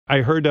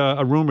I heard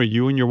a rumor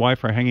you and your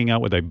wife are hanging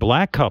out with a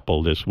black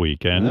couple this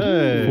weekend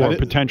for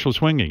potential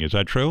swinging. Is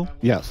that true?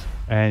 Yes.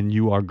 And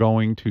you are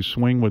going to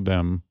swing with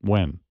them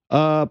when?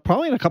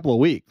 Probably in a couple of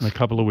weeks. In a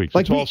couple of weeks.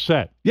 Like it's all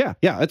set. Yeah,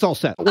 it's all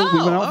set. We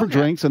went out for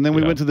drinks, and then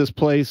we went to this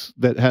place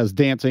that has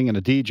dancing and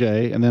a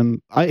DJ, and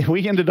then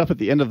we ended up at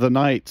the end of the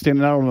night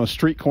standing out on a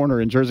street corner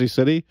in Jersey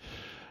City.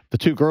 The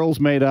two girls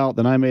made out,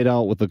 then I made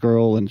out with the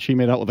girl, and she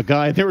made out with the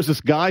guy. There was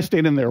this guy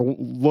standing there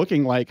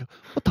looking like,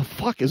 what the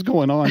fuck is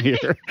going on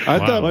here? I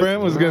thought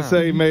Brent was going to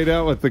say he made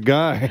out with the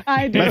guy.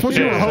 That's what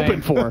you were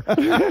hoping for.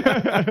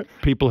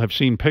 People have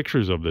seen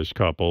pictures of this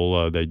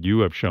couple that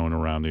you have shown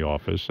around the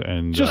office,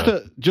 and just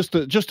a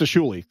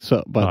Shuli.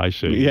 So, but I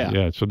see.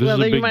 Yeah. So this is a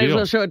big deal. You might as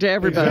well show it to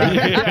everybody.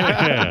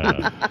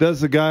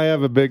 Does the guy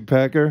have a big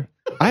pecker?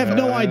 I have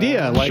no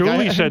idea. Like,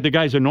 Shuli said the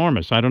guy's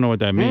enormous. I don't know what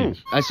that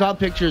means. I saw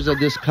pictures of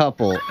this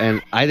couple,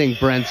 and I think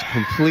Brent's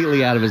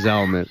completely out of his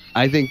element.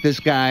 I think this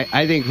guy,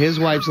 his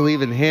wife's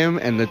leaving him,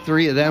 and the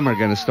three of them are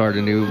going to start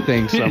a new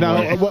thing somewhere.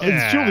 No,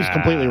 Shuli's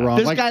completely wrong.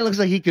 This guy looks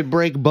like he could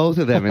break both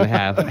of them in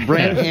half.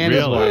 Brent and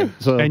his wife.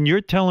 So, and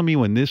you're telling me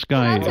when this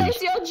guy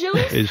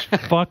is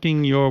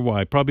fucking your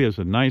wife, probably has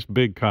a nice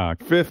big cock.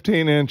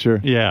 15-incher.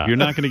 Yeah. You're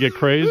not going to get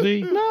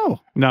crazy?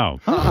 No.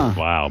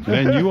 Wow.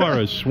 Then you are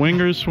a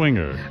swinger.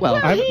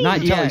 Well, not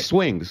until he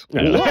swings. He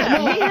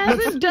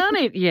hasn't done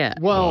it yet.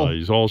 Well,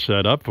 he's all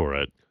set up for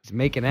it. He's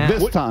making out.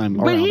 This time.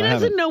 But he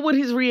doesn't know what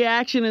his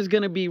reaction is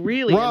going to be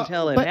really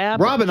until it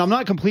happens. Robin, I'm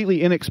not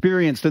completely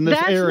inexperienced in this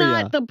area.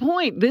 That's not the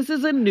point. This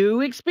is a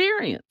new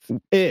experience.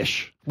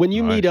 Ish. When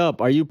you meet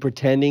up, are you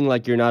pretending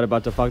like you're not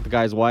about to fuck the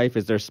guy's wife?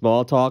 Is there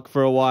small talk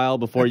for a while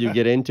before you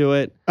get into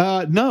it?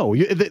 No.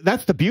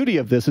 That's the beauty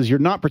of this, is you're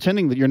not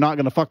pretending that you're not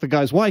going to fuck the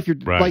guy's wife. You're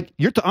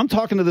I'm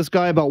talking to this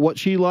guy about what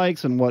she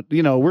likes and what,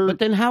 But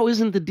then how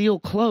isn't the deal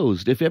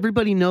closed? If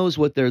everybody knows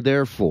what they're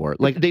there for,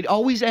 like they'd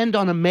always end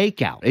on a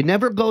makeout. It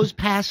never goes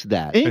past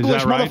that.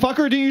 English, right?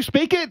 motherfucker, do you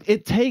speak it?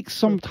 It takes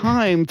some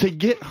time to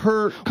get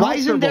her comfortable. Why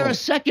isn't there a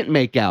second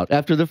makeout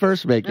after the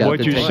first makeout?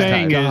 What you're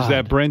saying is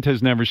that Brent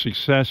has never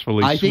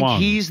successfully swung. I think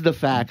he's the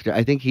factor.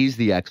 I think he's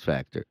the X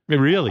factor.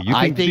 Really?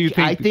 I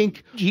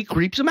think he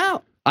creeps him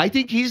out. I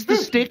think he's the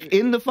stick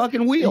in the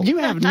fucking wheel. You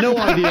have no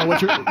idea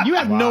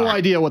no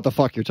idea what the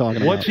fuck you're talking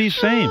about. What's he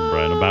saying,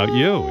 Brent, about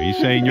you? He's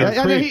saying you're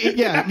a freak.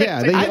 I've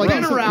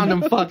been around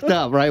him fucked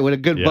up, right, with a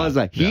good buzz.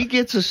 He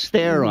gets a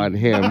stare on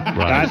him.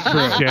 Right.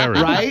 That's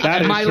scary. Right?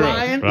 Am I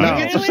lying? Right.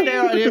 He gets a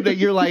stare on him that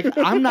you're like,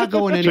 I'm not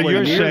going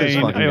anywhere near this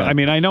fucking guy. I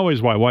mean, I know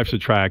his wife's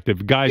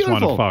attractive. Guys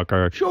want to fuck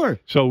her. Sure.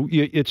 So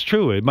it's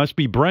true. It must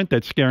be Brent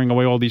that's scaring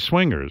away all these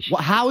swingers.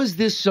 Well, how is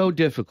this so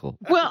difficult?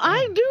 Well,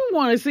 I do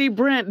want to see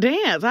Brent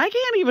dance. I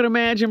can't even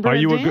imagine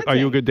Brent dancing. Are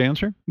you a good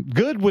dancer?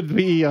 Good would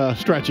be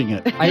stretching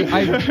it.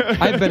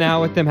 I've been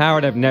out with him,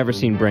 Howard. I've never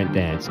seen Brent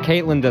dance.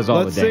 Caitlin does all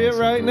the dancing. Let's see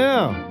it right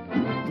now.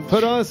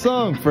 Put on a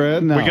song,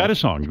 Fred. No. We got a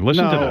song.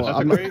 Listen to this.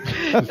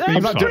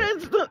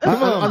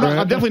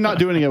 I'm definitely not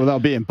doing it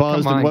without being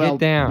buzzed and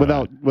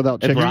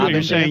without checking.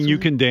 You're saying you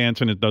can dance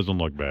and it doesn't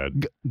look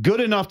bad. Good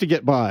enough to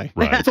get by.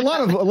 Right. It's a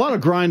lot of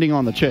grinding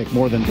on the chick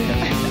more than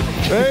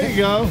dancing. There you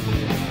go.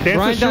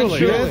 Dance to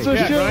Shuli.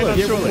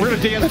 We're going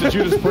to dance to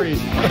Judas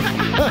Priest.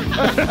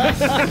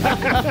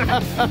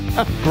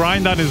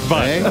 Grind on his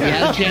butt. Hey, he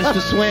had a chance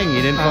to swing.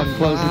 He didn't fucking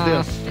close the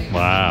deal.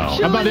 Wow.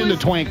 I'm not into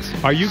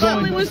twinks. Are you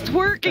going? Shuli was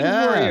twerking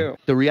for you.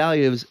 The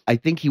reality is, I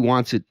think he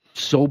wants it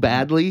so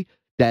badly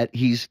that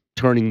he's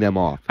turning them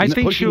off. I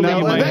think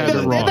Shuli might have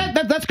it wrong.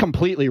 That's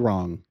completely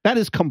wrong. That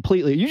is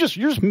completely. You're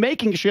just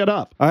making shit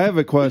up. I have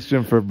a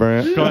question for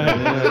Brent. Go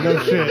ahead. No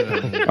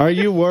shit. Are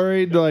you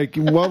worried? Like,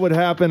 what would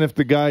happen if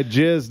the guy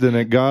jizzed and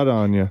it got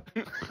on you?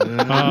 Oh, come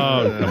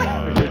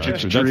on.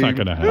 That's not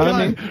going to happen.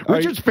 I mean,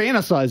 Richard's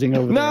fantasizing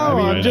over there. No,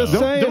 I'm just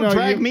saying. Don't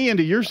drag me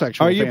into your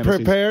sexual fantasies. fantasies. Are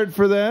you prepared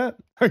for that?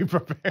 Are you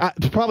prepared?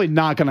 It's probably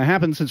not going to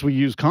happen since we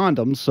use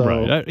condoms. So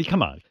right.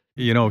 Come on.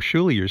 You know,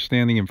 Shuli, you're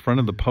standing in front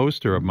of the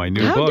poster of my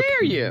new book. How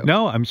dare you?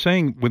 No, I'm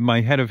saying with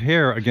my head of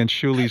hair against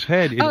Shuli's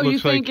head. You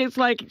think it's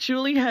like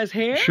Shuli has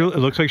hair? It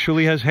looks like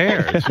Shuli has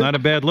hair. It's not a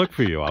bad look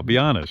for you, I'll be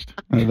honest.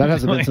 That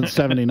hasn't been since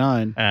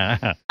 79.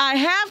 I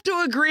have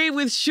to agree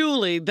with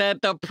Shuli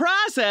that the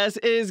process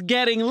is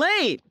getting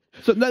late.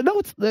 So that's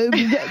not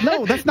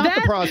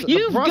the process.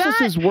 The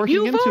process is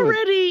working into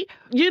it.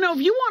 If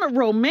you want a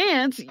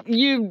romance,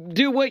 you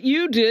do what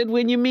you did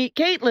when you meet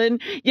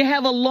Caitlin. You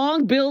have a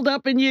long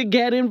build-up and you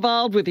get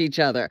involved with each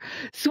other.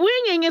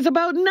 Swinging is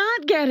about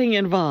not getting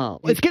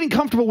involved. It's getting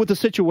comfortable with the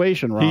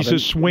situation, Robin. He's a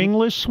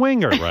swingless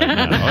swinger right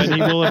now, and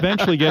he will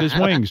eventually get his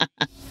wings.